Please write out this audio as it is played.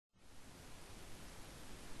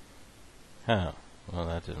Oh, well,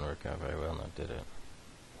 that didn't work out very well, now did it?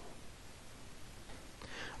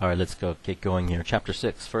 All right, let's get going here. Chapter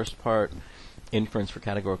 6, first part, inference for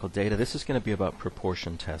categorical data. This is going to be about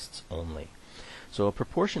proportion tests only. So a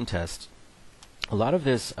proportion test, a lot of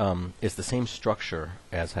this is the same structure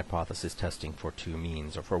as hypothesis testing for two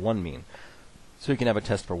means or for one mean. So you can have a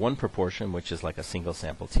test for one proportion, which is like a single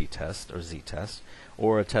sample t-test or z-test,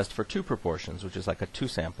 or a test for two proportions, which is like a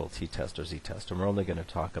two-sample t-test or z-test. And we're only going to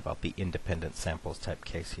talk about the independent samples type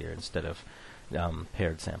case here instead of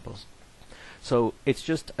paired samples. So it's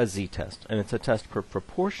just a z-test, and it's a test for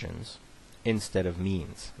proportions instead of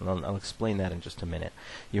means. And I'll explain that in just a minute.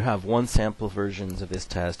 You have one sample versions of this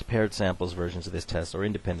test, paired samples versions of this test, or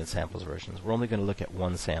independent samples versions. We're only going to look at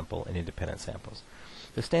one sample and independent samples.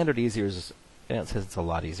 The standard easier is, it says it's a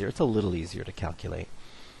lot easier. It's a little easier to calculate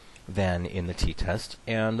than in the t-test,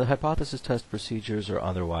 and the hypothesis test procedures are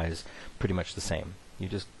otherwise pretty much the same. You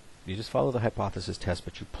just follow the hypothesis test,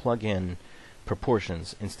 but you plug in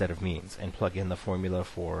proportions instead of means, and plug in the formula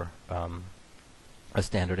for a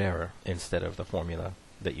standard error instead of the formula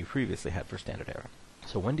that you previously had for standard error.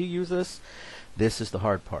 So when do you use this? This is the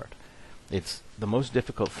hard part. It's the most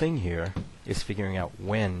difficult thing here is figuring out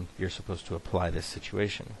when you're supposed to apply this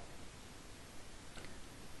situation.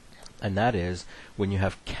 And that is when you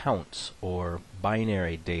have counts or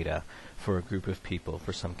binary data for a group of people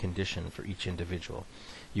for some condition for each individual.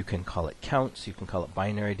 You can call it counts, you can call it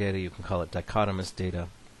binary data, you can call it dichotomous data.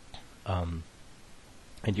 And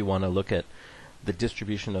you want to look at the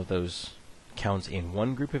distribution of those counts in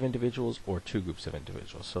one group of individuals or two groups of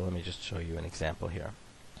individuals. So let me just show you an example here.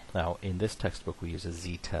 Now, in this textbook we use a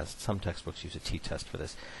z-test. Some textbooks use a t-test for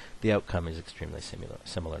this. The outcome is extremely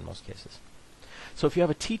similar in most cases. So if you have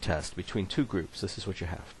a t-test between two groups, this is what you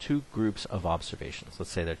have. Two groups of observations.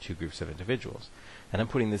 Let's say they're two groups of individuals. And I'm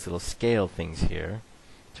putting these little scale things here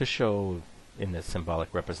to show in this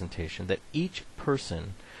symbolic representation that each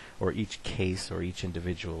person or each case or each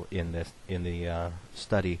individual in the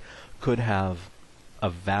study could have a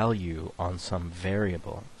value on some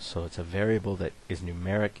variable. So it's a variable that is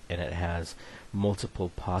numeric and it has multiple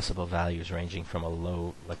possible values ranging from a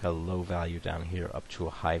low value down here up to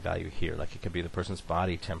a high value here. Like it could be the person's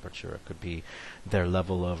body temperature, it could be their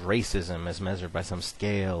level of racism as measured by some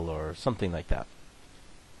scale or something like that.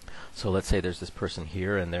 So let's say there's this person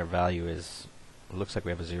here and their value is, it looks like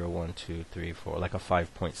we have a 0, 1, 2, 3, 4, like a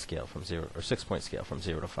 5-point scale from 0, or 6-point scale from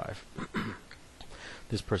 0 to 5.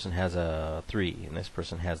 This person has a 3, and this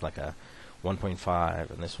person has like a 1.5,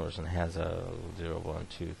 and this person has a 0, 1,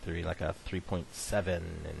 2, 3, like a 3.7,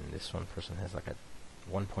 and this one person has like a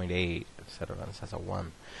 1.8, etc., and this has a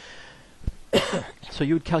 1. So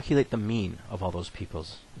you would calculate the mean of all those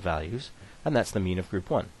people's values, and that's the mean of group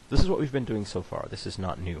 1. This is what we've been doing so far. This is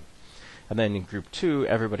not new. And then in group 2,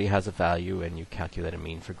 everybody has a value, and you calculate a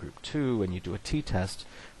mean for group 2, and you do a t-test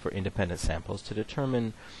for independent samples to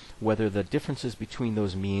determine whether the differences between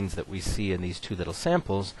those means that we see in these two little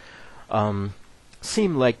samples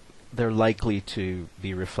seem like they're likely to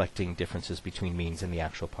be reflecting differences between means in the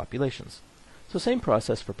actual populations. So same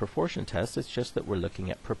process for proportion tests, it's just that we're looking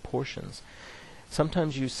at proportions.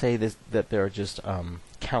 Sometimes you say this, that there are just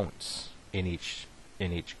counts in each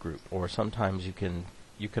group, or sometimes you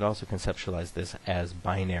could also conceptualize this as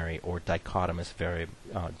binary or dichotomous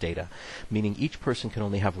data, meaning each person can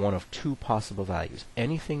only have one of two possible values.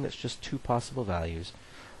 Anything that's just two possible values,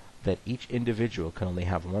 that each individual can only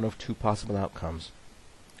have one of two possible outcomes,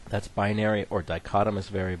 that's binary or dichotomous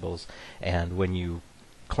variables, and when you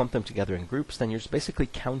clump them together in groups, then you're just basically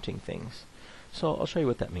counting things. So I'll show you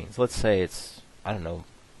what that means. Let's say it's, I don't know,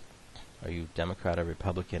 are you Democrat or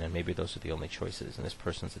Republican, and maybe those are the only choices, and this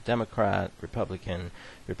person's a Democrat, Republican,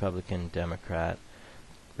 Republican, Democrat,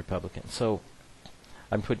 Republican. So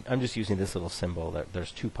I'm just using this little symbol that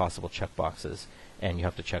there's two possible checkboxes, and you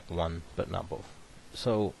have to check one but not both.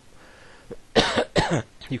 So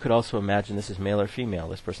you could also imagine this is male or female.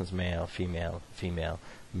 This person's male, female, female,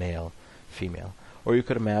 male, female. Or you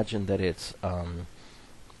could imagine that it's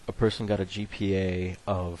a person got a GPA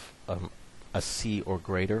of a C or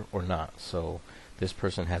greater or not. So this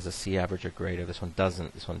person has a C average or greater, this one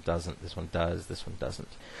doesn't, this one doesn't, this one does, this one doesn't.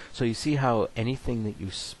 So you see how anything that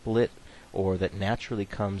you split or that naturally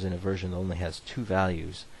comes in a version that only has two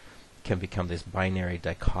values can become this binary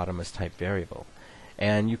dichotomous type variable.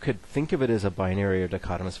 And you could think of it as a binary or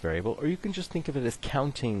dichotomous variable, or you can just think of it as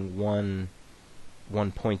counting one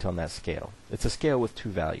point on that scale. It's a scale with two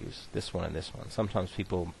values, this one and this one. Sometimes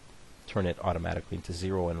people turn it automatically into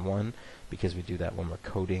 0 and 1 because we do that when we're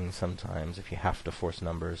coding sometimes if you have to force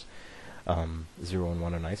numbers. 0 and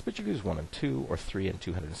 1 are nice, but you can use 1 and 2, or 3 and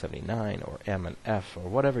 279, or M and F, or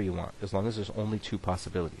whatever you want, as long as there's only two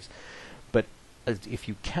possibilities. But if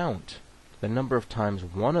you count the number of times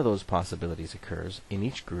one of those possibilities occurs in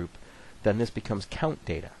each group, then this becomes count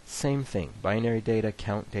data. Same thing. Binary data,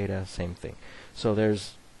 count data, same thing. So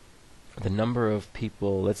there's the number of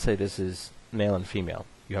people. Let's say this is male and female.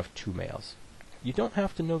 You have 2 males. You don't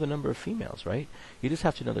have to know the number of females, right? You just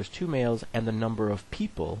have to know there's 2 males and the number of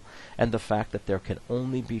people and the fact that there can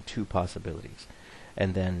only be 2 possibilities.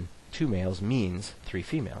 And then 2 males means 3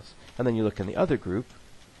 females. And then you look in the other group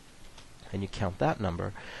and you count that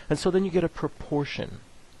number. And so then you get a proportion.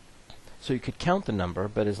 So you could count the number,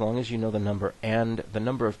 but as long as you know the number and the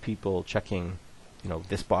number of people checking,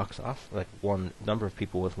 this box off, like one number of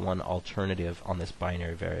people with one alternative on this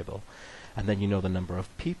binary variable, and then you know the number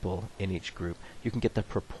of people in each group, you can get the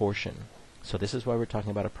proportion. So this is why we're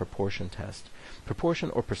talking about a proportion test.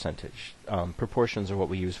 Proportion or percentage. Proportions are what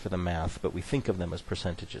we use for the math, but we think of them as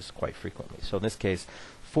percentages quite frequently. So in this case,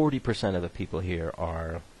 40% of the people here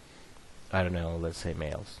are, I don't know, let's say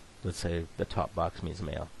males. Let's say the top box means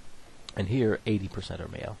male. And here, 80% are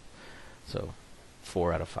male. So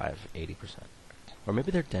 4 out of 5, 80%. Or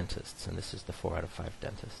maybe they're dentists, and this is the 4 out of 5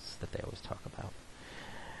 dentists that they always talk about.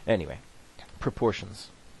 Anyway, proportions.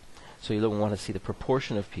 So you want to see the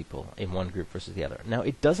proportion of people in one group versus the other. Now,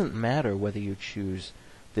 it doesn't matter whether you choose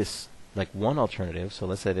this, like one alternative, so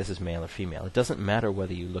let's say this is male or female. It doesn't matter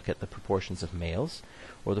whether you look at the proportions of males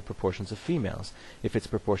or the proportions of females. If it's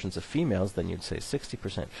proportions of females, then you'd say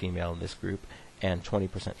 60% female in this group and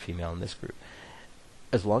 20% female in this group.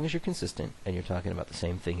 As long as you're consistent and you're talking about the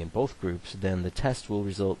same thing in both groups, then the test will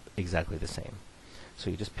result exactly the same. So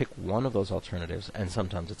you just pick one of those alternatives, and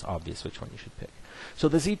sometimes it's obvious which one you should pick. So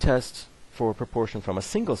the z-test for proportion from a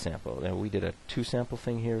single sample, now we did a 2-sample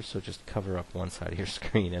thing here, so just cover up one side of your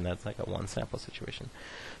screen, and that's like a 1-sample situation.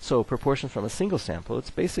 So proportion from a single sample, it's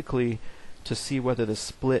basically to see whether the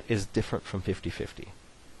split is different from 50-50.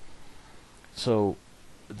 So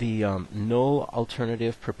the null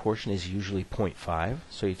alternative proportion is usually 0.5,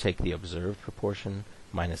 so you take the observed proportion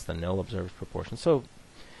minus the null observed proportion. So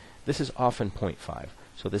this is often 0.5.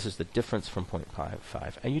 So this is the difference from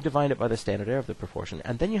 0.55. And you divide it by the standard error of the proportion.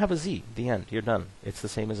 And then you have a z, the end. You're done. It's the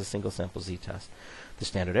same as a single sample z-test. The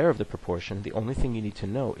standard error of the proportion, the only thing you need to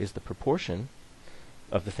know is the proportion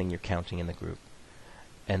of the thing you're counting in the group.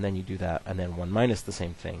 And then you do that, and then 1 minus the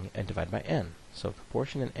same thing, and divide by n. So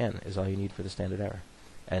proportion and n is all you need for the standard error.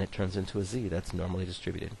 And it turns into a z that's normally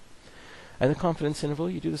distributed. And the confidence interval,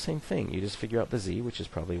 you do the same thing. You just figure out the z, which is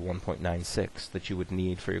probably 1.96 that you would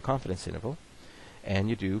need for your confidence interval. And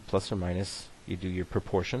you do plus or minus, you do your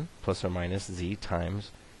proportion, plus or minus z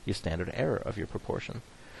times your standard error of your proportion.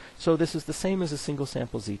 So this is the same as a single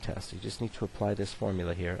sample z-test. You just need to apply this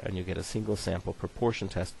formula here, and you get a single sample proportion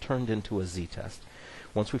test turned into a z-test.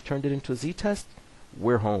 Once we've turned it into a z-test,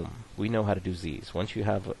 we're home. We know how to do z's. Once you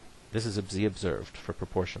have, this is a z observed for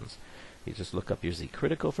proportions. You just look up your z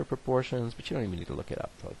critical for proportions, but you don't even need to look it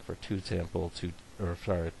up. Like for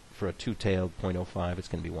for a two-tailed 0.05, it's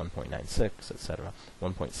going to be 1.96, etc.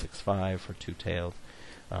 1.65 for two-tailed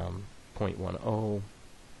 0.10,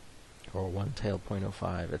 or one-tailed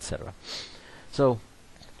 0.05, etc. So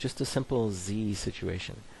just a simple z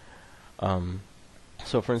situation.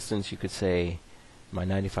 So for instance, you could say my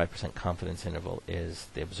 95% confidence interval is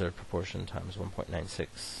the observed proportion times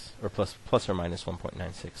 1.96, or plus or minus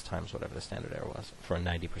 1.96 times whatever the standard error was for a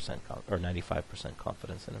 90% or 95%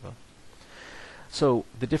 confidence interval. So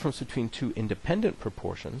the difference between two independent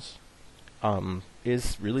proportions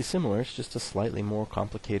is really similar. It's just a slightly more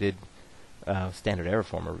complicated standard error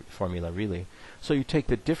formula, really. So you take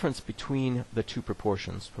the difference between the two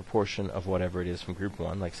proportions, proportion of whatever it is from group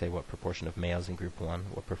 1, like say what proportion of males in group 1,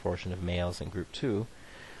 what proportion of males in group 2,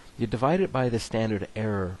 you divide it by the standard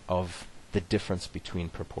error of the difference between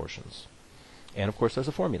proportions. And of course there's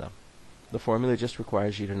a formula. The formula just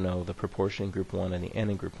requires you to know the proportion in group 1 and the n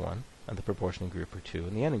in group 1, and the proportion in group 2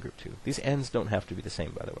 and the n in group 2. These n's don't have to be the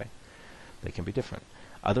same, by the way. They can be different.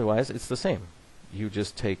 Otherwise, it's the same. You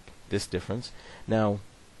just take this difference. Now,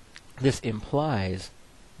 this implies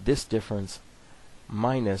this difference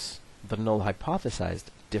minus the null hypothesized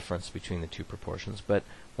difference between the two proportions. But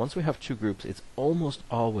once we have two groups, it's almost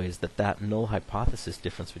always that null hypothesis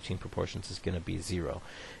difference between proportions is going to be 0.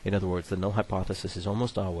 In other words, the null hypothesis is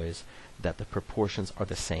almost always that the proportions are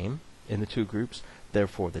the same in the two groups.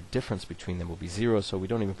 Therefore, the difference between them will be 0, so we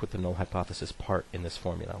don't even put the null hypothesis part in this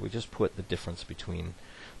formula. We just put the difference between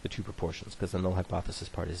the two proportions, because the null hypothesis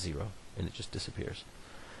part is 0, and it just disappears.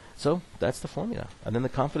 So that's the formula. And then the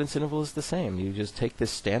confidence interval is the same. You just take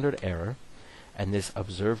this standard error, and this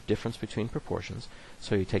observed difference between proportions.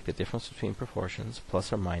 So you take the difference between proportions,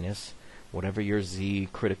 plus or minus whatever your z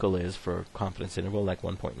critical is for confidence interval, like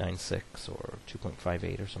 1.96 or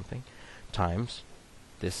 2.58 or something, times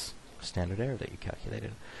this standard error that you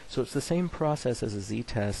calculated. So it's the same process as a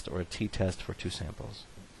z-test or a t-test for two samples.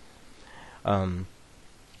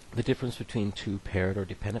 The difference between two paired or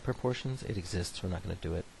dependent proportions, it exists. We're not going to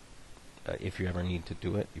do it. If you ever need to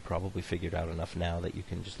do it, you probably figured out enough now that you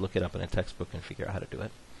can just look it up in a textbook and figure out how to do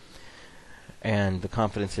it. And the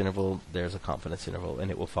confidence interval, there's a confidence interval,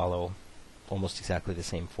 and it will follow almost exactly the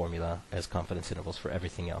same formula as confidence intervals for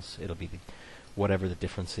everything else. It'll be whatever the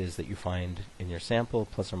difference is that you find in your sample,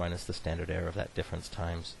 plus or minus the standard error of that difference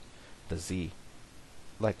times the z,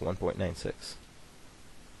 like 1.96.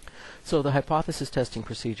 So the hypothesis testing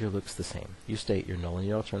procedure looks the same. You state your null and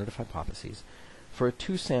your alternative hypotheses. For a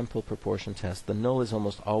two-sample proportion test, the null is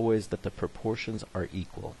almost always that the proportions are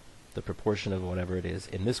equal. The proportion of whatever it is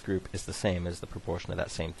in this group is the same as the proportion of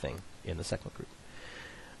that same thing in the second group.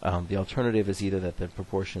 The alternative is either that the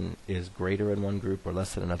proportion is greater in one group or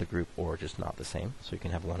less than another group, or just not the same. So you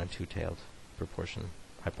can have one- and two-tailed proportion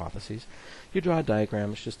hypotheses. You draw a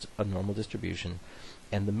diagram. It's just a normal distribution.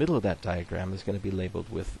 And the middle of that diagram is going to be labeled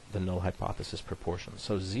with the null hypothesis proportion.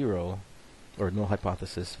 So 0, or null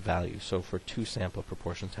hypothesis value. So for two sample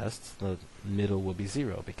proportion tests, the middle will be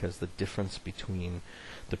 0 because the difference between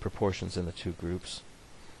the proportions in the two groups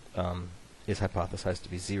is hypothesized to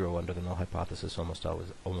be 0 under the null hypothesis almost all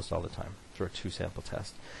the time for a two sample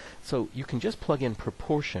test. So you can just plug in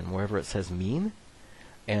proportion wherever it says mean,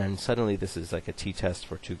 and suddenly this is like a t-test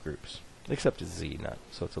for two groups, except it's z,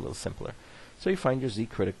 so it's a little simpler. So you find your z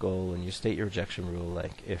critical and you state your rejection rule,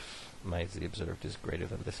 like if my z observed is greater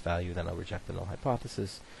than this value, then I'll reject the null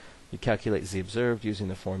hypothesis. You calculate z observed using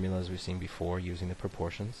the formulas we've seen before, using the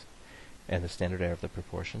proportions and the standard error of the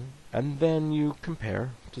proportion. And then you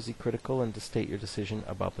compare to z critical and to state your decision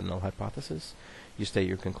about the null hypothesis. You state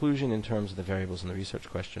your conclusion in terms of the variables in the research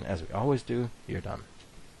question. As we always do, you're done.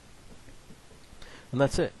 And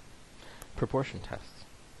that's it. Proportion tests.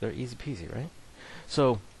 They're easy peasy, right?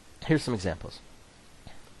 So here's some examples.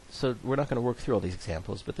 So we're not going to work through all these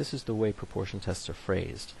examples, but this is the way proportion tests are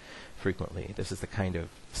phrased frequently. This is the kind of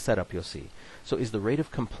setup you'll see. So is the rate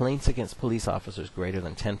of complaints against police officers greater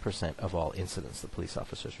than 10% of all incidents that police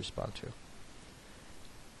officers respond to?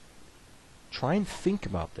 Try and think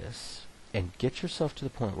about this and get yourself to the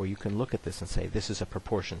point where you can look at this and say, this is a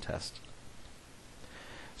proportion test.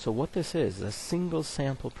 So what this is a single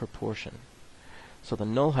sample proportion. So the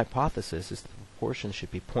null hypothesis is the proportion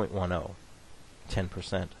should be 0.10,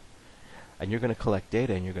 10%. And you're going to collect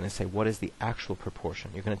data and you're going to say, what is the actual proportion?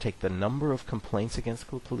 You're going to take the number of complaints against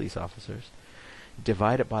police officers,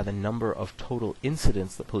 divide it by the number of total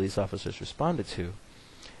incidents that police officers responded to,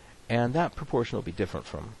 and that proportion will be different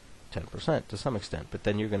from 10% to some extent. But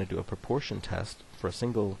then you're going to do a proportion test for a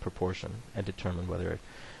single proportion and determine whether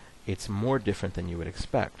it's more different than you would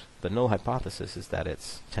expect. The null hypothesis is that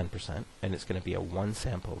it's 10%, and it's going to be a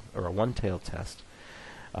one-sample or a one-tailed test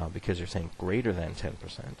because you're saying greater than 10%.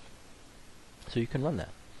 So you can run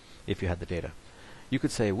that if you had the data. You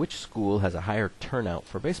could say which school has a higher turnout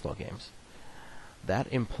for baseball games. That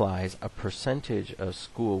implies a percentage of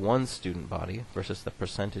school 1's student body versus the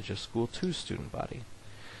percentage of school 2's student body.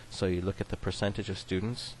 So you look at the percentage of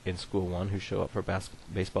students in school 1 who show up for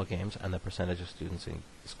baseball games and the percentage of students in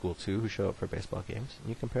school 2 who show up for baseball games, and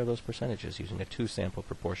you compare those percentages using a two-sample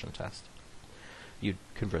proportion test. You'd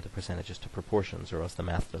convert the percentages to proportions or else the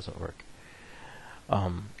math doesn't work.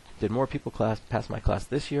 Did more people pass my class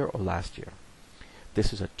this year or last year?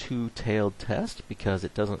 This is a two-tailed test because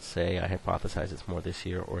it doesn't say I hypothesize it's more this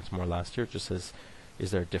year or it's more last year. It just says,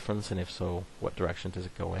 is there a difference, and if so, what direction does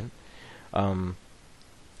it go in?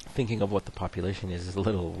 Thinking of what the population is a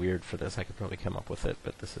little weird for this. I could probably come up with it,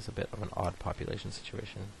 but this is a bit of an odd population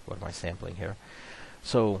situation. What am I sampling here?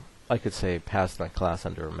 So I could say passed my class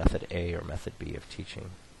under method A or method B of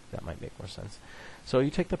teaching. That might make more sense. So you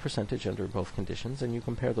take the percentage under both conditions and you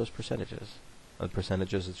compare those percentages. The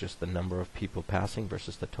percentages is just the number of people passing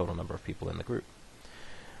versus the total number of people in the group.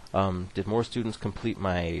 Did more students complete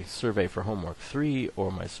my survey for homework 3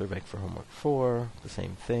 or my survey for homework 4? The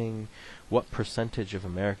same thing. What percentage of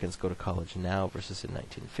Americans go to college now versus in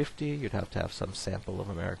 1950? You'd have to have some sample of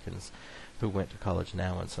Americans who went to college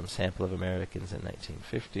now and some sample of Americans in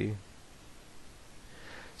 1950.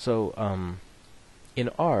 So in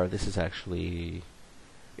R, this is actually,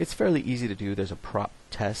 it's fairly easy to do. There's a prop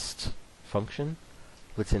test function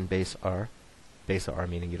that's in base R. Base R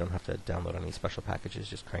meaning you don't have to download any special packages,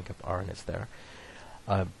 just crank up R and it's there.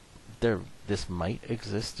 This might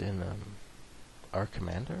exist in R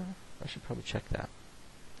Commander. I should probably check that.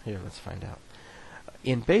 Here, let's find out.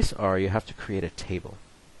 In base R, you have to create a table.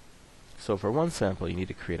 So for one sample, you need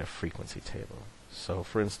to create a frequency table. So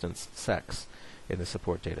for instance, sex in the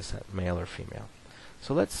support data set, male or female.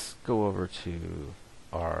 So let's go over to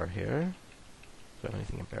R here. Do I have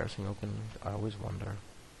anything embarrassing open? I always wonder.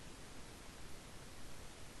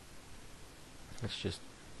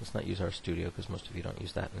 Let's not use RStudio because most of you don't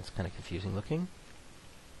use that and it's kind of confusing looking.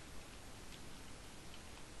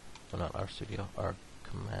 Well, not RStudio,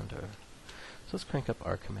 RCommander. So let's crank up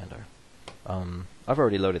RCommander. I've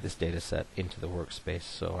already loaded this data set into the workspace,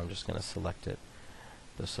 so I'm just going to select it,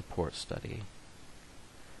 the support study.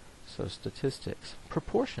 So statistics,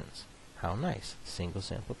 proportions. How nice. Single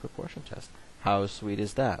sample proportion test. How sweet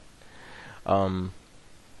is that?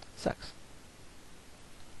 Sex.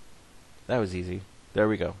 That was easy. There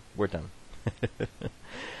we go. We're done.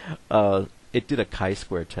 It did a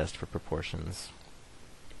chi-square test for proportions.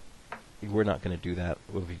 We're not going to do that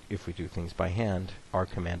if we do things by hand. Our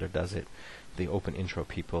commander does it. The OpenIntro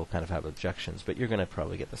people kind of have objections, but you're going to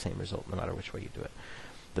probably get the same result no matter which way you do it.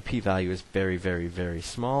 The p-value is very, very, very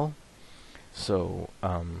small. So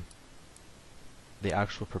the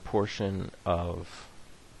actual proportion of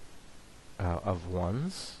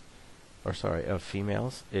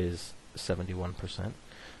females is 71%.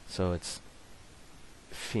 So it's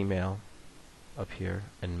female up here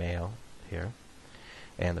and male here.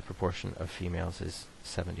 And the proportion of females is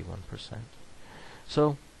 71%.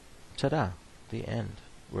 So, ta-da, the end.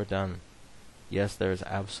 We're done. Yes, there is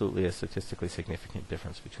absolutely a statistically significant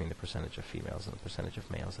difference between the percentage of females and the percentage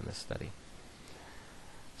of males in this study.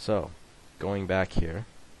 So, going back here,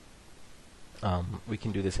 we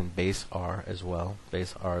can do this in base R as well.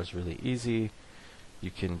 Base R is really easy.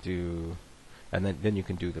 You can do, and then you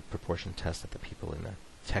can do the proportion test that the people in the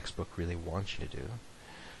textbook really want you to do.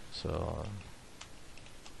 So,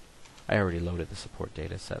 I already loaded the support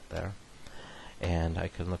data set there. And I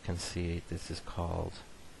can look and see this is called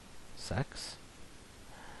sex.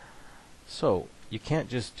 So, you can't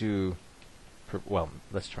just do, well,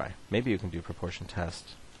 let's try. Maybe you can do proportion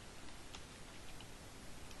test.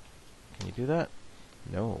 Can you do that?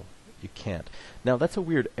 No, you can't. Now, that's a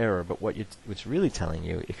weird error, but what's really telling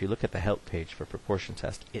you, if you look at the help page for proportion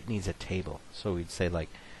test, it needs a table. So we'd say like,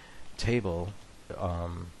 table,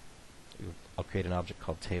 I'll create an object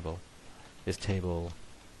called table. Is table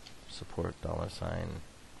support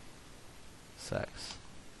 $sex.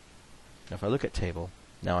 Now if I look at table,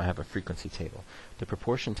 now I have a frequency table. The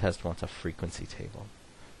proportion test wants a frequency table.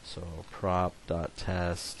 So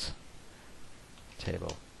prop.test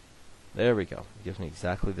table. There we go. It gives me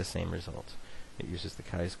exactly the same result. It uses the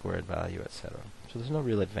chi-squared value, etc. So there's no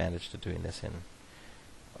real advantage to doing this in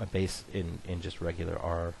a base in just regular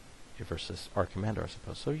R versus RCommander, I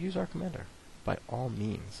suppose. So use RCommander by all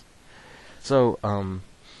means. So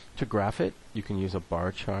to graph it, you can use a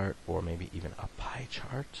bar chart or maybe even a pie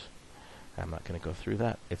chart. I'm not going to go through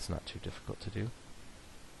that. It's not too difficult to do.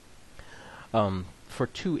 For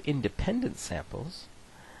two independent samples,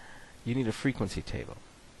 you need a frequency table.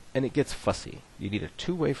 And it gets fussy. You need a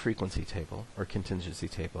two-way frequency table or contingency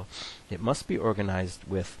table. It must be organized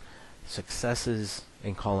with successes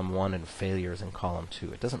in column 1 and failures in column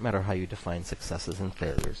 2. It doesn't matter how you define successes and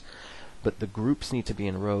failures. But the groups need to be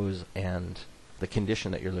in rows, and the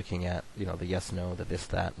condition that you're looking at, you know, the yes, no, the this,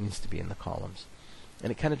 that, needs to be in the columns.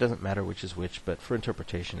 And it kind of doesn't matter which is which, but for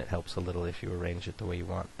interpretation it helps a little if you arrange it the way you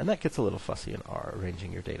want. And that gets a little fussy in R,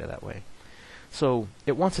 arranging your data that way. So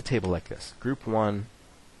it wants a table like this. Group 1,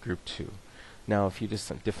 Group 2. Now if you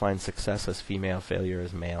just define success as female, failure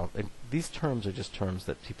as male, these terms are just terms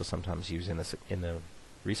that people sometimes use in the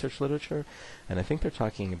research literature, and I think they're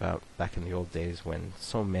talking about back in the old days when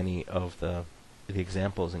so many of the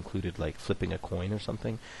examples included like flipping a coin or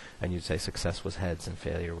something, and you'd say success was heads and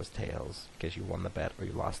failure was tails because you won the bet or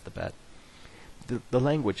you lost the bet. The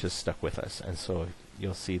language has stuck with us, and so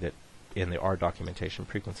you'll see that in the R documentation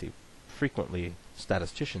frequently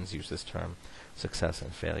statisticians use this term, success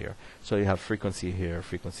and failure. So you have frequency here,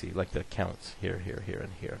 frequency like the counts here, here, here,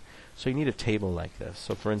 and here. So you need a table like this.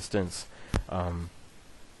 So for instance,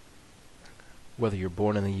 whether you're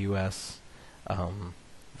born in the U.S.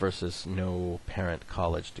 Versus no parent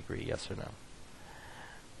college degree, yes or no.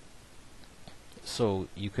 So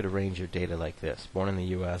you could arrange your data like this. Born in the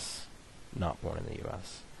U.S., not born in the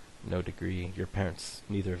U.S. No degree.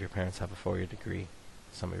 Neither of your parents have a 4-year degree.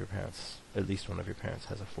 Some of your parents, at least one of your parents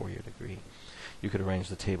has a 4-year degree. You could arrange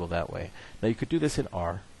the table that way. Now you could do this in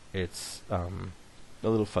R. It's a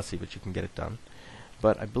little fussy, but you can get it done.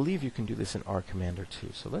 But I believe you can do this in RCommander too.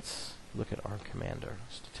 So let's look at our commander.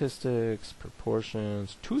 Statistics,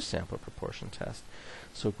 proportions, two sample proportion test.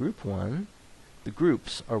 So group 1, the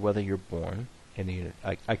groups are whether you're born in the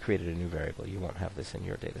I created a new variable. You won't have this in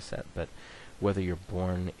your data set, but whether you're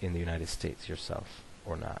born in the United States yourself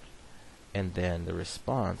or not. And then the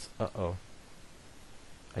response,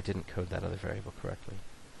 I didn't code that other variable correctly.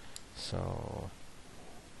 So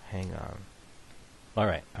hang on.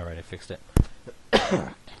 Alright, I fixed it.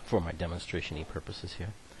 For my demonstration-y purposes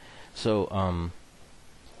here. So,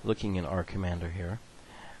 looking in our commander here,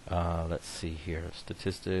 let's see here,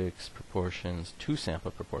 statistics, proportions, two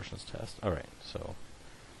sample proportions test. Alright, so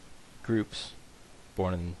groups,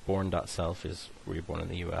 born.self is were you born in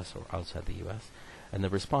the US or outside the US, and the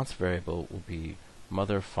response variable will be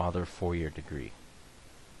mother, father, 4-year degree.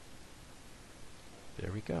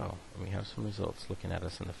 There we go. And we have some results looking at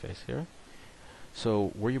us in the face here.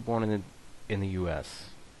 So, were you born in the US?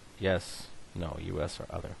 Yes, no, US or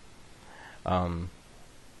other.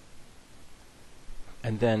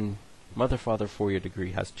 And then mother, father, 4-year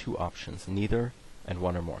degree has two options, neither and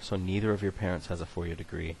one or more. So neither of your parents has a 4-year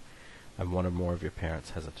degree, and one or more of your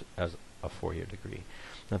parents has a 4-year degree.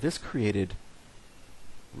 Now this created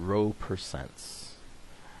row percents.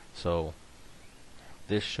 So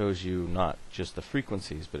this shows you not just the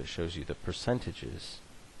frequencies, but it shows you the percentages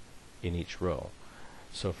in each row.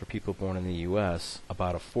 So for people born in the US,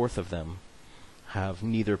 about 1/4 of them have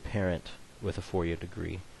neither parent with a 4-year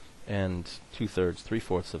degree, and 2/3,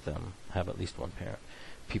 3/4 of them have at least one parent.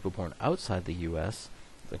 People born outside the US,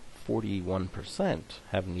 like 41%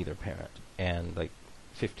 have neither parent, and like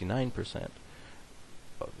 59%,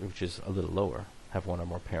 which is a little lower, have one or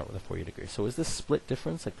more parent with a 4-year degree. So is this split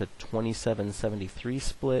difference, like the 27-73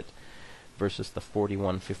 split versus the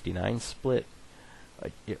 41-59 split,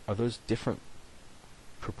 are those different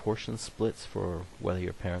proportion splits for whether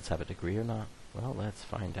your parents have a degree or not? Well, let's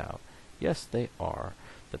find out. Yes, they are.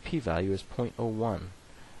 The p-value is 0.01.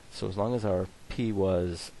 So as long as our p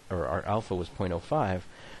was, or our alpha was 0.05,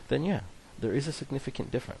 then yeah, there is a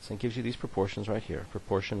significant difference. It gives you these proportions right here.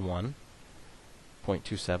 Proportion 1,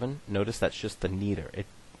 0.27. Notice that's just the neither.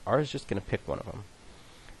 R is just going to pick one of them.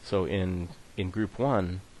 So in group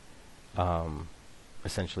 1,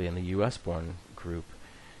 essentially in the US-born group,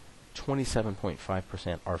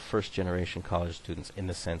 27.5% are first-generation college students in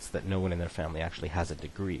the sense that no one in their family actually has a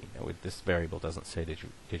degree. Now, this variable doesn't say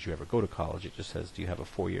did you ever go to college. It just says do you have a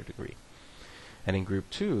 4-year degree. And in group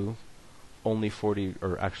 2, only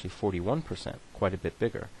 41%, quite a bit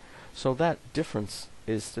bigger. So that difference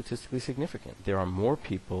is statistically significant. There are more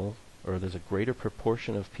people, or there's a greater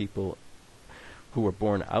proportion of people who were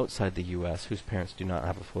born outside the U.S. whose parents do not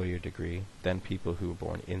have a 4-year degree than people who were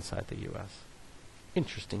born inside the U.S.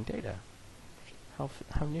 Interesting data. How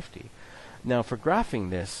nifty. Now for graphing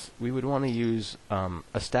this, we would want to use a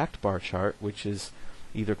stacked bar chart, which is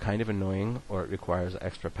either kind of annoying or it requires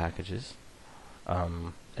extra packages.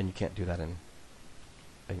 And you can't do that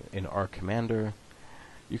in R Commander.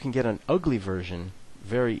 You can get an ugly version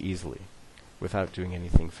very easily without doing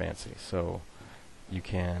anything fancy. So you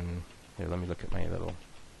can, here, let me look at my little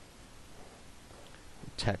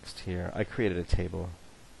text here. I created a table.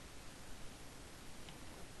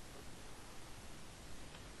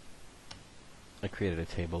 I created a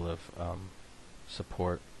table of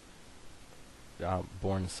support,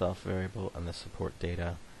 born self variable, and the support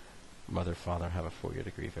data, mother, father have a 4-year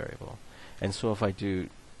degree variable. And so if I do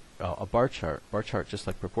a bar chart just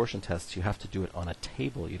like proportion tests, you have to do it on a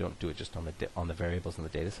table. You don't do it just on the variables in the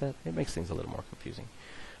data set. It makes things a little more confusing.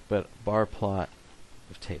 But bar plot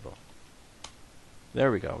of table.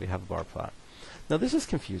 There we go. We have a bar plot. Now this is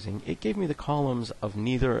confusing. It gave me the columns of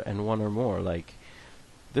neither and one or more. Like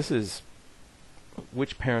this is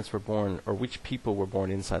which parents were born, or which people were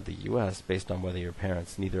born inside the U.S. based on whether your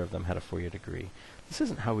parents, neither of them had a 4-year degree. This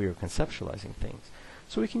isn't how we were conceptualizing things.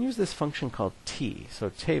 So we can use this function called T. So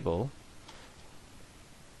table,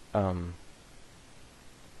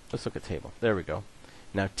 let's look at table. There we go.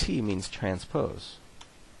 Now T means transpose.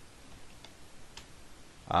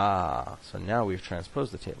 So now we've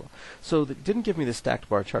transposed the table. So that didn't give me the stacked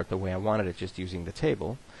bar chart the way I wanted it, just using the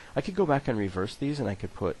table. I could go back and reverse these, and I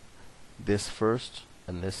could put this first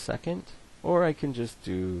and this second, or I can just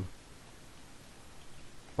do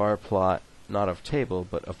bar plot not of table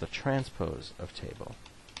but of the transpose of table.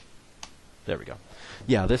 There we go.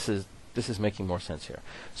 Yeah, this is making more sense here.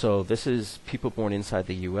 So this is people born inside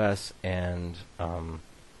the US, and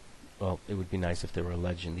well, it would be nice if there were a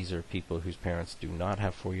legend. These are people whose parents do not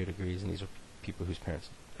have 4-year degrees, and these are people whose parents,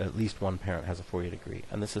 at least one parent has a 4-year degree.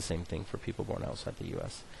 And this is the same thing for people born outside the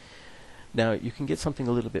US. Now, you can get something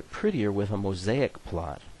a little bit prettier with a mosaic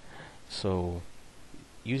plot. So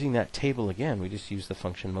using that table again, we just use the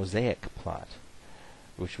function mosaic plot,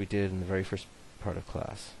 which we did in the very first part of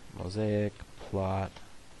class. Mosaic plot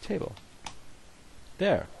table.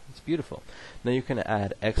 There, it's beautiful. Now you can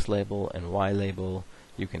add X label and Y label.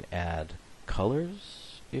 You can add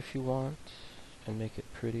colors if you want and make it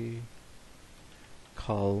pretty.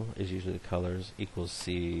 Col is usually the colors, equals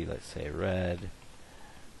C, let's say red,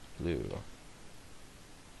 blue.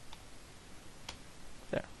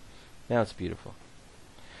 There. Now it's beautiful.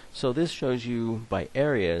 So this shows you by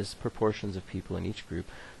areas proportions of people in each group.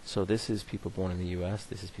 So this is people born in the US,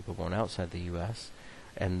 this is people born outside the US,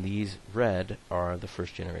 and these red are the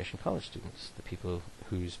first generation college students, the people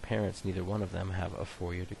whose parents, neither one of them, have a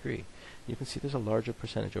 4-year degree. You can see there's a larger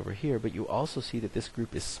percentage over here, but you also see that this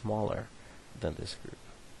group is smaller than this group.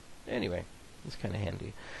 Anyway, it's kind of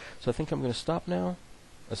handy. So I think I'm going to stop now,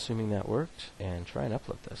 assuming that worked, and try and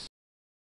upload this.